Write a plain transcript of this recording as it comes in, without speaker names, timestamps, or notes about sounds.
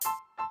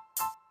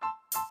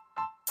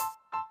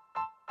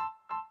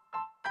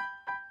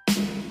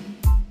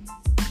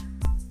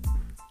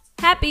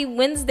Happy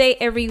Wednesday,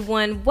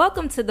 everyone.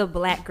 Welcome to the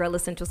Black Girl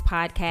Essentials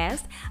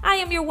podcast. I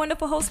am your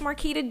wonderful host,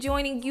 Marquita,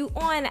 joining you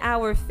on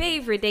our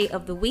favorite day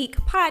of the week,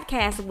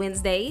 Podcast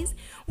Wednesdays.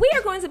 We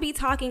are going to be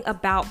talking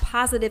about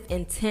positive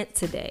intent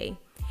today.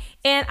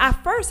 And I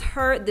first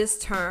heard this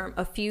term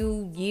a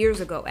few years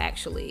ago,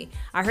 actually.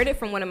 I heard it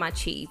from one of my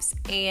chiefs,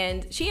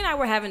 and she and I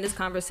were having this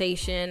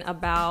conversation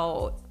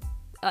about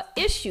an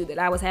issue that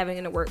I was having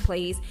in the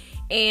workplace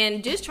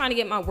and just trying to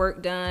get my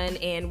work done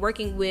and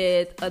working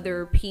with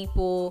other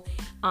people,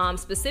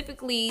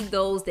 specifically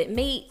those that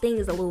made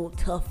things a little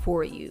tough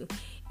for you.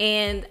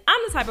 And I'm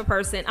the type of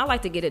person, I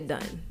like to get it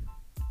done.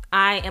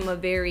 I am a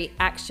very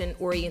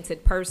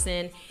action-oriented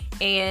person,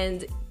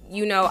 and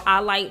I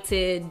like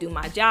to do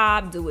my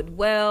job, do it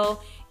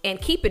well, and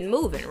keep it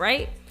moving,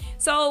 right?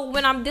 So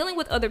when I'm dealing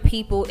with other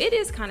people, it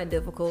is kind of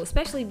difficult,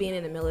 especially being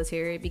in the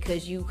military,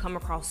 because you come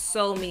across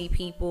so many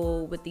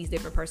people with these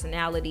different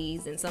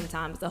personalities, and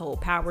sometimes the whole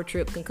power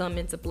trip can come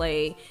into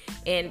play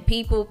and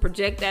people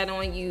project that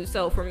on you.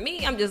 So for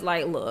me, I'm just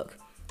like, look,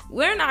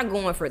 we're not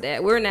going for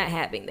that. We're not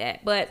having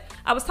that. But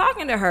I was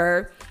talking to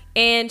her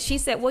and she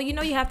said, well, you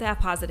have to have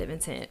positive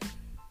intent.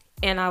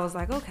 And I was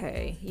like,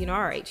 okay,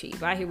 all right,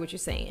 Chief, I hear what you're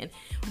saying.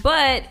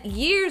 But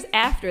years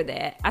after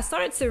that, I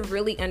started to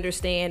really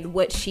understand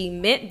what she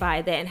meant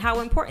by that and how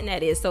important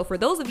that is. So for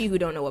those of you who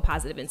don't know what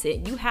positive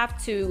intent, you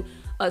have to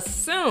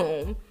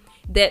assume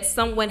that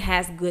someone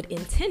has good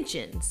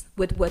intentions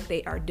with what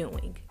they are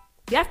doing.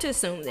 You have to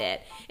assume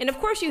that. And of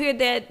course you hear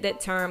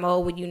that term, oh,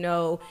 well, you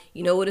know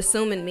what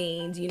assuming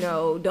means,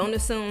 don't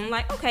assume.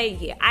 Like, okay,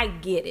 yeah, I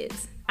get it.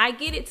 I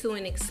get it to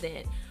an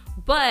extent.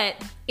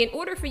 But in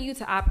order for you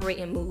to operate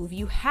and move,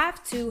 you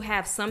have to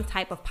have some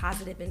type of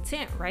positive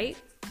intent, right?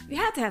 You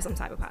have to have some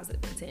type of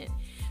positive intent.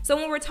 So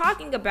when we're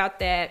talking about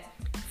that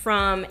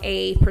from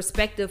a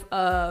perspective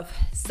of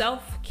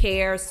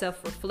self-care,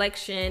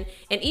 self-reflection,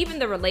 and even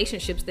the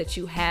relationships that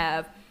you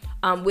have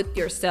with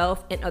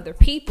yourself and other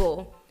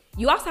people,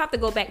 you also have to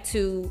go back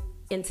to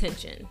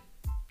intention.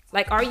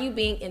 Like, are you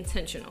being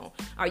intentional?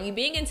 Are you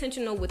being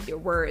intentional with your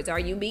words? Are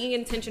you being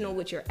intentional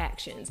with your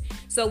actions?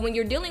 So when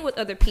you're dealing with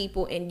other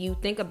people and you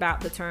think about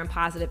the term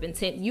positive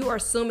intent, you are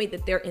assuming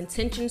that their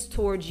intentions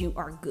towards you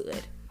are good.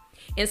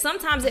 And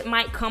sometimes it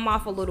might come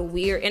off a little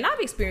weird. And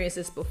I've experienced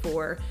this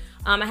before.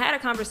 I had a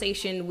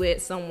conversation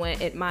with someone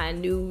at my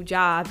new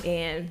job,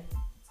 and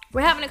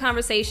we're having a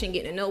conversation,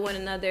 getting to know one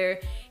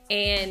another.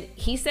 And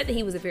he said that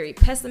he was a very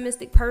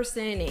pessimistic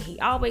person and he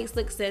always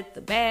looks at the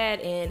bad.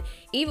 And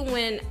even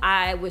when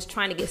I was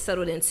trying to get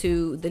settled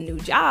into the new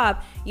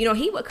job,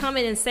 he would come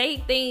in and say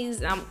things.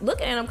 And I'm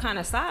looking at him kind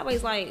of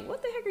sideways like,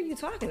 what the heck are you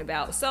talking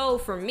about? So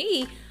for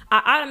me,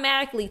 I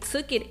automatically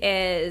took it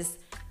as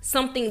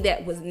something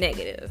that was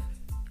negative.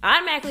 I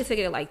automatically took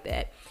it like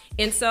that.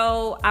 And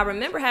so I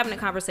remember having a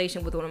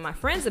conversation with one of my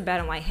friends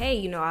about it. I'm like,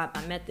 hey, I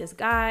met this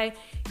guy,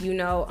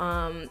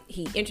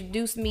 he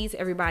introduced me to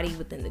everybody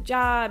within the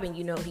job. And,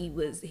 he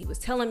was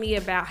telling me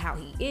about how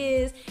he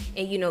is.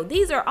 And,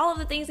 these are all of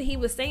the things that he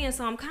was saying.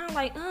 So I'm kind of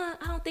like, I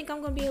don't think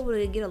I'm going to be able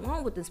to get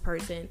along with this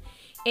person.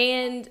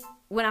 And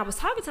when I was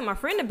talking to my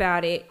friend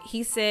about it,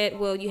 he said,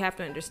 well, you have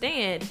to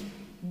understand,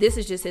 this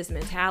is just his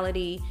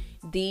mentality.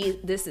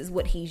 This is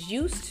what he's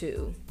used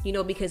to,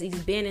 because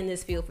he's been in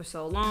this field for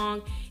so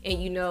long. And,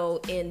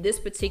 in this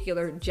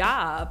particular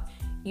job,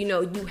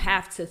 you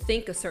have to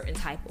think a certain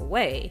type of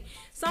way.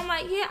 So I'm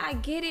like, yeah, I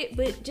get it,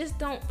 but just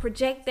don't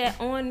project that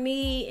on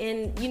me.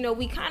 And,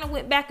 we kind of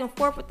went back and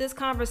forth with this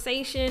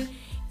conversation.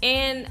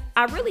 And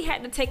I really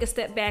had to take a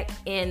step back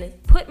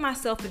and put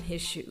myself in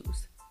his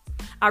shoes.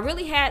 I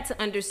really had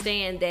to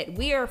understand that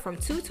we are from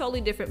two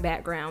totally different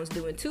backgrounds,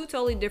 doing two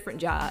totally different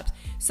jobs.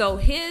 So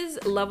his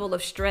level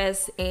of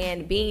stress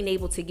and being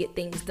able to get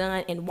things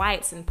done and why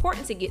it's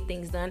important to get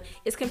things done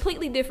is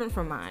completely different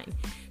from mine.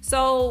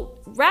 So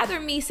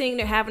rather me sitting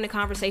there having a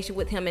conversation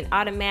with him and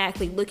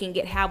automatically looking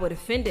at how it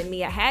offended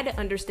me, I had to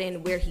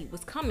understand where he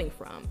was coming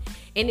from.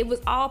 And it was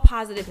all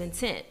positive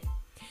intent.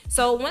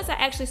 So once I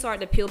actually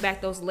started to peel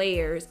back those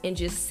layers and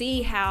just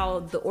see how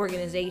the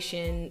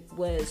organization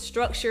was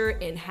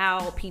structured and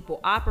how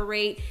people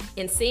operate,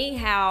 and seeing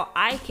how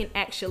I can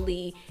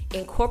actually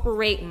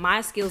incorporate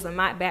my skills and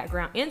my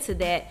background into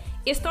that,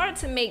 it started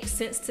to make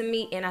sense to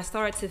me, and I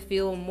started to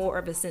feel more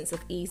of a sense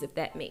of ease, if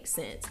that makes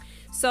sense.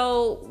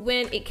 So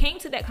when it came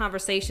to that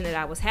conversation that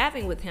I was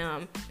having with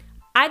him,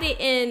 I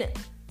didn't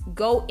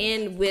go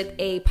in with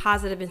a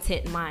positive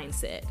intent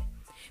mindset,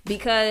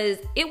 because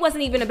it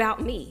wasn't even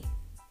about me.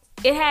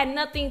 It had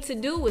nothing to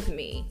do with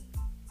me,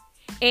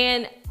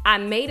 and I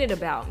made it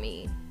about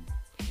me.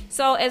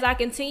 So as I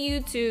continue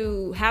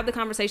to have the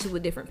conversations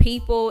with different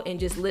people and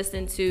just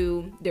listen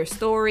to their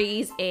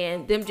stories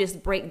and them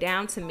just break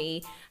down to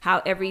me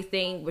how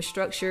everything was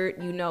structured,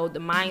 the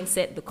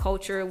mindset, the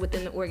culture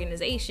within the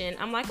organization,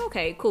 I'm like,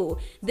 okay, cool.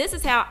 This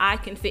is how I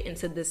can fit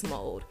into this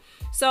mold.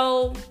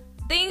 So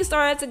things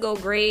started to go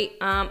great.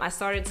 I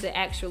started to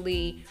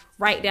actually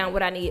write down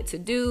what I needed to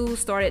do,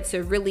 started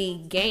to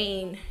really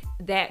gain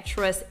that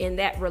trust and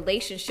that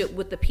relationship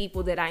with the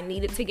people that I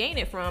needed to gain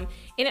it from.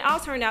 And it all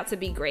turned out to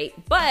be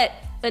great. But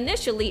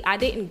initially, I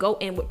didn't go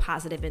in with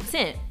positive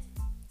intent.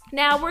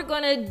 Now we're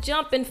going to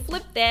jump and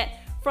flip that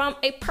from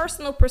a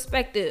personal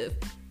perspective.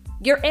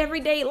 Your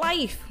everyday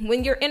life,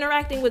 when you're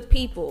interacting with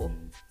people,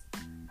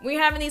 when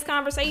you're having these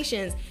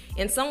conversations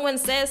and someone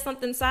says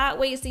something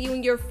sideways to you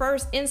and your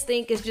first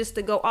instinct is just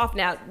to go off.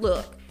 Now,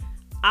 look,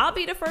 I'll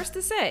be the first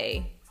to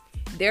say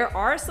there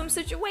are some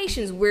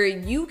situations where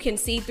you can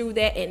see through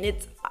that and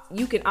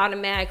you can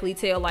automatically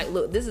tell, like,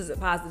 look, this is a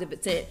positive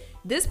intent.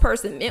 This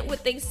person meant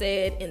what they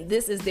said and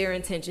this is their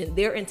intention.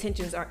 Their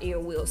intentions are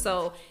ill will.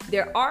 So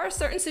there are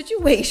certain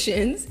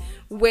situations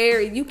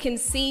where you can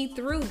see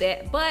through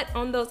that. But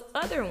on those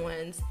other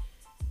ones,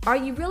 are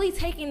you really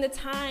taking the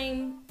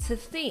time to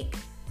think?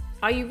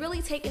 Are you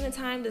really taking the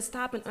time to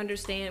stop and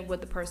understand what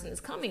the person is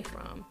coming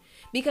from?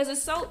 Because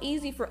it's so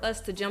easy for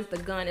us to jump the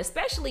gun,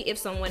 especially if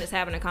someone is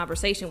having a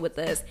conversation with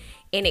us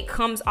and it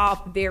comes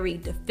off very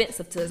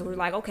defensive to us. We're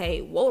like,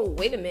 okay, whoa,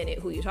 wait a minute,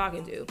 who you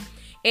talking to?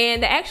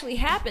 And that actually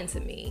happened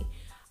to me.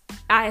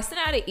 I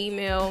sent out an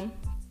email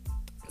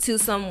to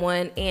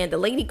someone and the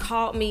lady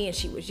called me and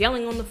she was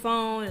yelling on the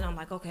phone. And I'm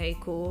like, okay,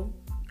 cool.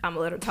 I'm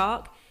gonna let her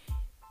talk.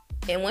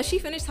 And when she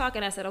finished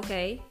talking, I said,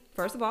 okay,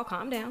 first of all,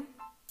 calm down.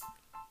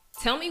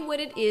 Tell me what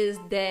it is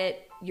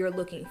that you're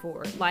looking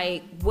for.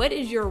 Like, what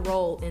is your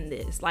role in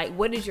this? Like,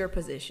 what is your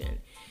position?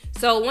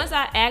 So once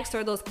I asked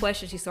her those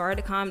questions, she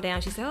started to calm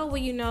down. She said, oh,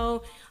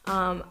 well,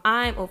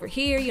 I'm over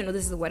here.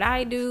 This is what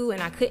I do.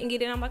 And I couldn't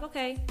get in. I'm like,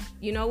 okay,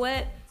 you know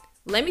what?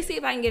 Let me see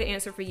if I can get an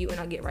answer for you and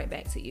I'll get right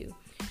back to you.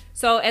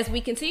 So as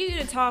we continue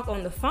to talk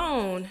on the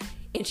phone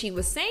and she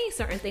was saying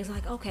certain things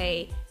like,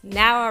 okay,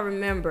 now I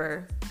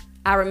remember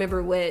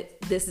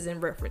what this is in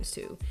reference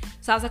to.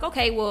 So I was like,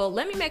 okay, well,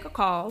 let me make a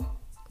call.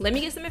 Let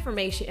me get some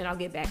information and I'll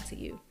get back to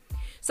you.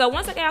 So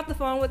once I got off the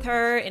phone with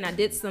her and I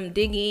did some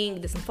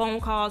digging, did some phone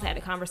calls, had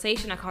a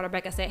conversation, I called her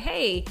back. I said,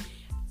 hey,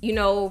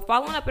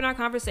 following up in our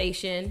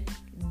conversation,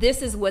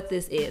 this is what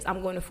this is.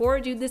 I'm going to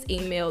forward you this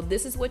email.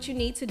 This is what you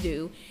need to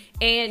do.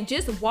 And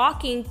just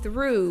walking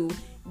through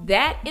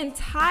that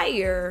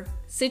entire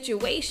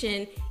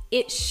situation,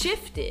 it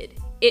shifted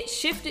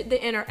the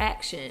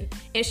interaction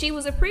and she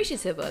was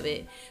appreciative of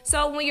it.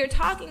 So when you're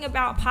talking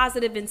about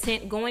positive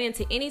intent going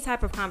into any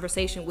type of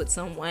conversation with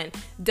someone,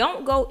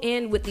 don't go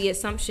in with the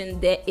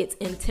assumption that it's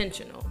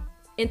intentional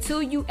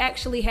until you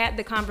actually had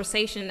the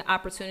conversation, the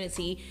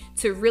opportunity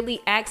to really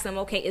ask them,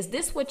 okay, is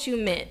this what you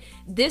meant?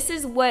 This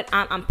is what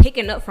I'm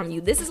picking up from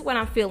you. This is what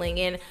I'm feeling.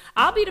 And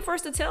I'll be the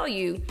first to tell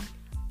you,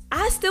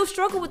 I still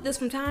struggle with this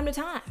from time to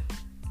time.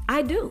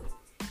 I do.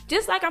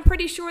 Just like I'm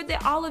pretty sure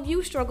that all of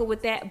you struggle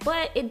with that,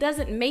 but it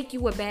doesn't make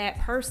you a bad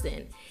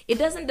person. It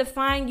doesn't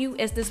define you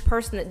as this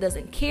person that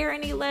doesn't care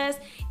any less.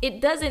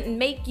 It doesn't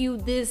make you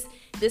this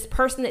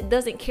person that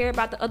doesn't care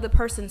about the other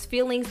person's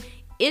feelings.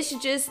 It's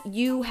just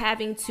you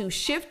having to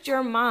shift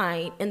your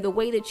mind in the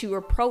way that you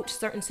approach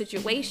certain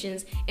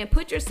situations and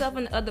put yourself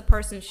in the other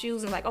person's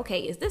shoes and like,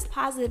 okay, is this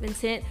positive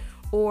intent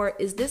or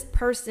is this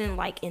person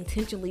like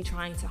intentionally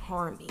trying to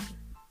harm me?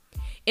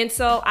 And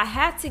so I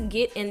had to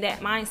get in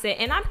that mindset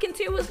and I'm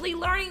continuously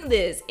learning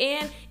this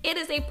and it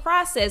is a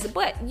process,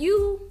 but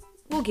you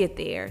will get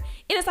there. And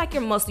it's like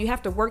your muscle. You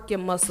have to work your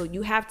muscle.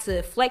 You have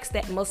to flex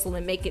that muscle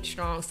and make it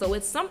strong. So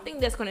it's something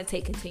that's going to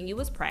take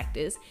continuous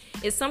practice.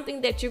 It's something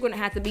that you're going to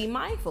have to be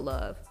mindful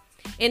of.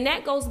 And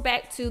that goes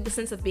back to the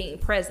sense of being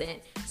present,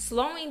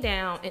 slowing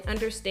down and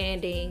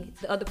understanding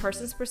the other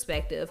person's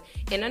perspective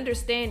and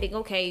understanding,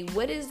 okay,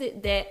 what is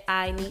it that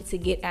I need to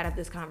get out of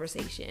this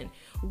conversation?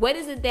 What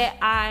is it that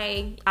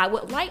I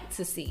would like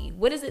to see?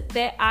 What is it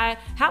that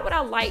how would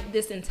I like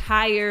this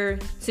entire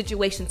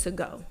situation to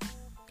go?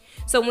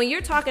 So when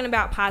you're talking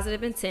about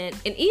positive intent,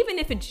 and even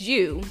if it's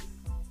you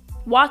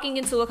walking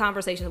into a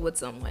conversation with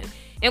someone,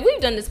 and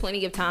we've done this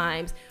plenty of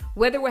times,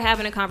 whether we're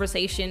having a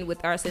conversation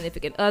with our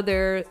significant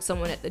other,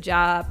 someone at the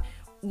job,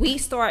 we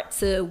start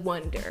to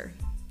wonder.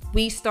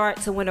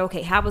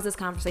 Okay, how is this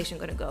conversation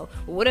going to go?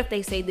 What if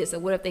they say this or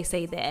what if they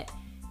say that?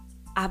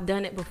 I've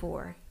done it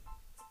before.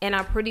 And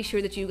I'm pretty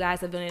sure that you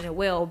guys have done it as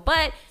well.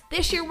 But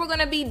this year we're going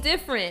to be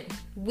different.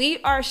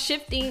 We are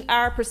shifting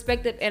our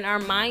perspective and our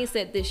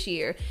mindset this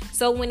year.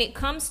 So when it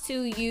comes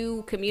to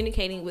you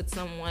communicating with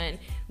someone,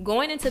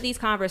 going into these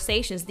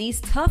conversations, these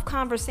tough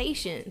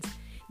conversations,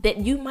 that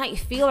you might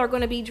feel are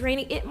going to be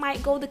draining, it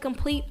might go the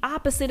complete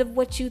opposite of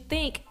what you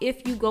think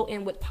if you go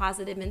in with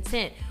positive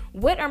intent.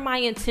 What are my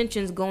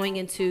intentions going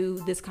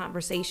into this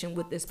conversation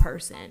with this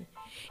person?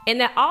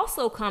 And that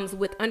also comes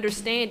with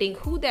understanding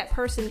who that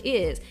person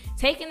is,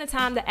 taking the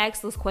time to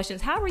ask those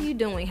questions. How are you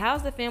doing?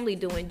 How's the family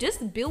doing?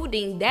 Just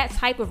building that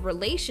type of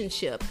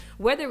relationship,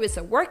 whether it's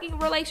a working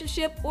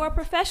relationship or a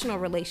professional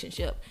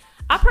relationship.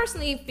 I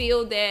personally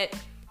feel that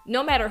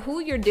no matter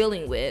who you're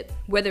dealing with,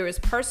 whether it's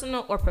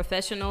personal or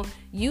professional,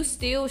 you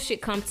still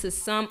should come to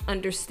some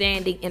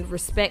understanding and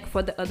respect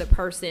for the other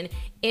person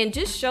and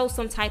just show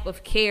some type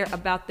of care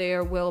about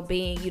their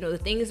well-being, the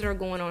things that are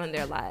going on in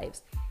their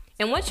lives.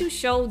 And once you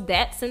show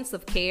that sense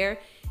of care,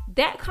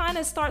 that kind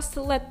of starts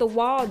to let the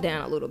wall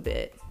down a little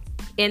bit.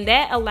 And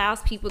that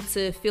allows people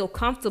to feel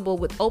comfortable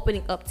with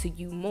opening up to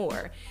you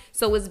more.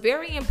 So it's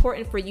very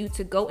important for you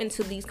to go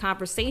into these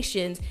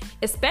conversations,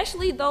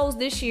 especially those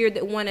this year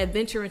that want to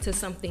venture into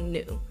something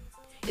new.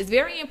 It's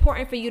very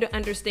important for you to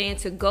understand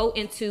to go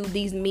into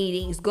these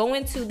meetings, go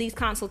into these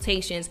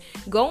consultations,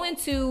 go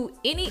into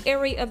any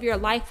area of your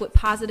life with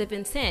positive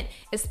intent,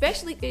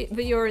 especially if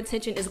your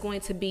intention is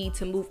going to be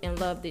to move in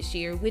love this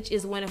year, which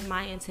is one of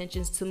my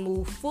intentions, to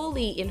move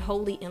fully and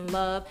wholly in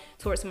love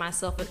towards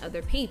myself and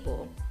other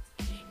people.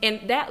 And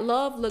that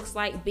love looks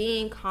like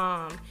being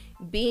calm,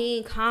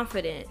 being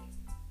confident,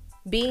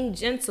 being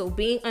gentle,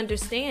 being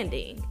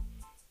understanding,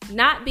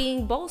 not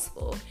being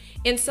boastful.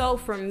 And so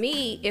for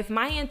me, if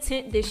my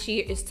intent this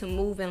year is to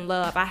move in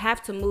love, I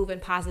have to move in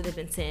positive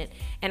intent,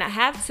 and I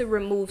have to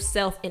remove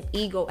self and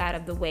ego out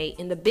of the way.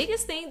 And the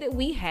biggest thing that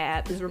we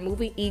have is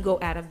removing ego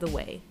out of the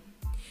way.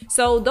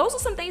 So those are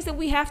some things that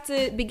we have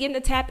to begin to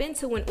tap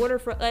into in order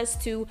for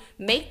us to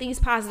make these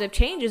positive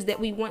changes that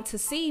we want to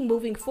see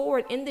moving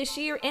forward in this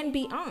year and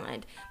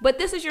beyond. But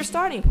this is your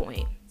starting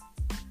point.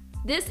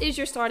 This is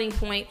your starting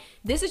point.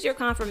 This is your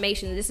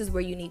confirmation. This is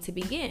where you need to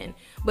begin.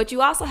 But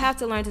you also have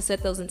to learn to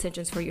set those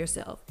intentions for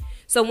yourself.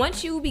 So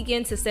once you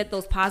begin to set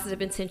those positive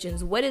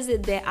intentions, what is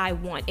it that I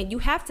want? And you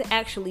have to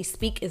actually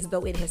speak as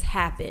though it has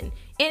happened.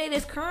 And it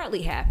is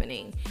currently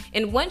happening.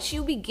 And once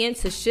you begin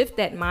to shift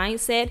that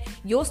mindset,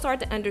 you'll start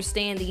to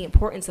understand the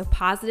importance of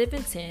positive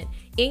intent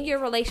in your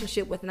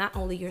relationship with not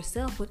only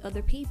yourself, but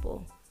other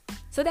people.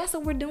 So that's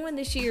what we're doing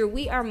this year.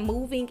 We are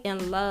moving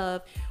in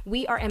love.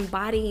 We are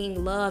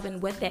embodying love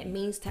and what that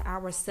means to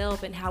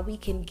ourselves and how we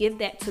can give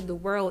that to the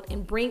world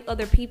and bring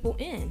other people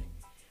in.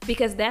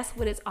 Because that's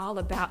what it's all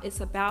about. It's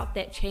about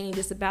that change.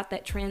 It's about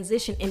that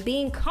transition and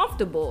being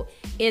comfortable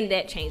in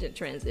that change and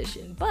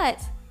transition.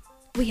 But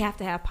we have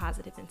to have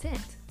positive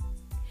intent.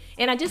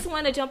 And I just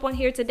want to jump on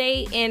here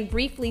today and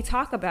briefly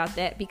talk about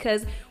that,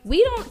 because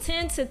we don't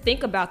tend to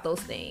think about those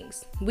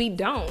things. We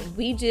don't.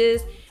 We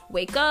just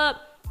wake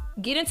up,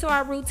 get into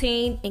our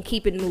routine, and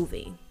keep it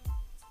moving.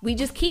 We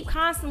just keep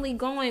constantly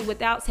going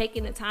without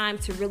taking the time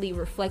to really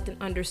reflect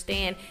and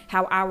understand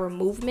how our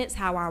movements,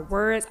 how our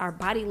words, our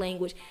body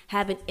language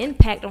have an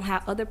impact on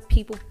how other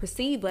people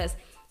perceive us,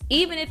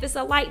 even if it's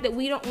a light that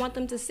we don't want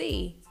them to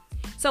see.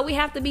 So we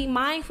have to be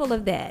mindful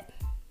of that,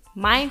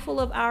 mindful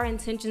of our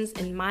intentions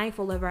and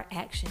mindful of our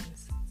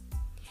actions.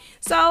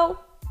 So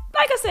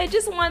like I said,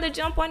 just wanted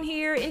to jump on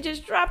here and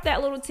just drop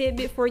that little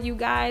tidbit for you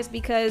guys,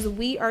 because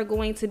we are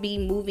going to be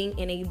moving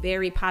in a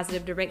very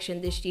positive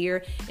direction this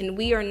year, and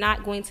we are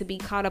not going to be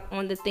caught up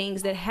on the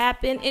things that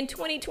happened in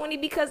 2020,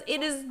 because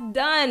it is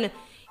done.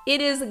 It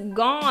is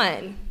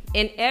gone.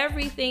 And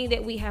everything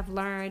that we have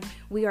learned,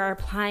 we are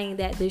applying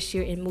that this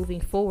year and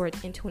moving forward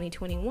in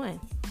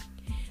 2021.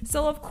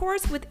 So of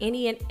course, with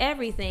any and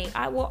everything,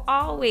 I will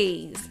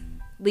always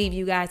leave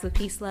you guys with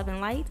peace, love, and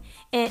light.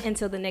 And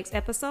until the next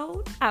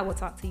episode, I will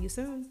talk to you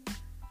soon.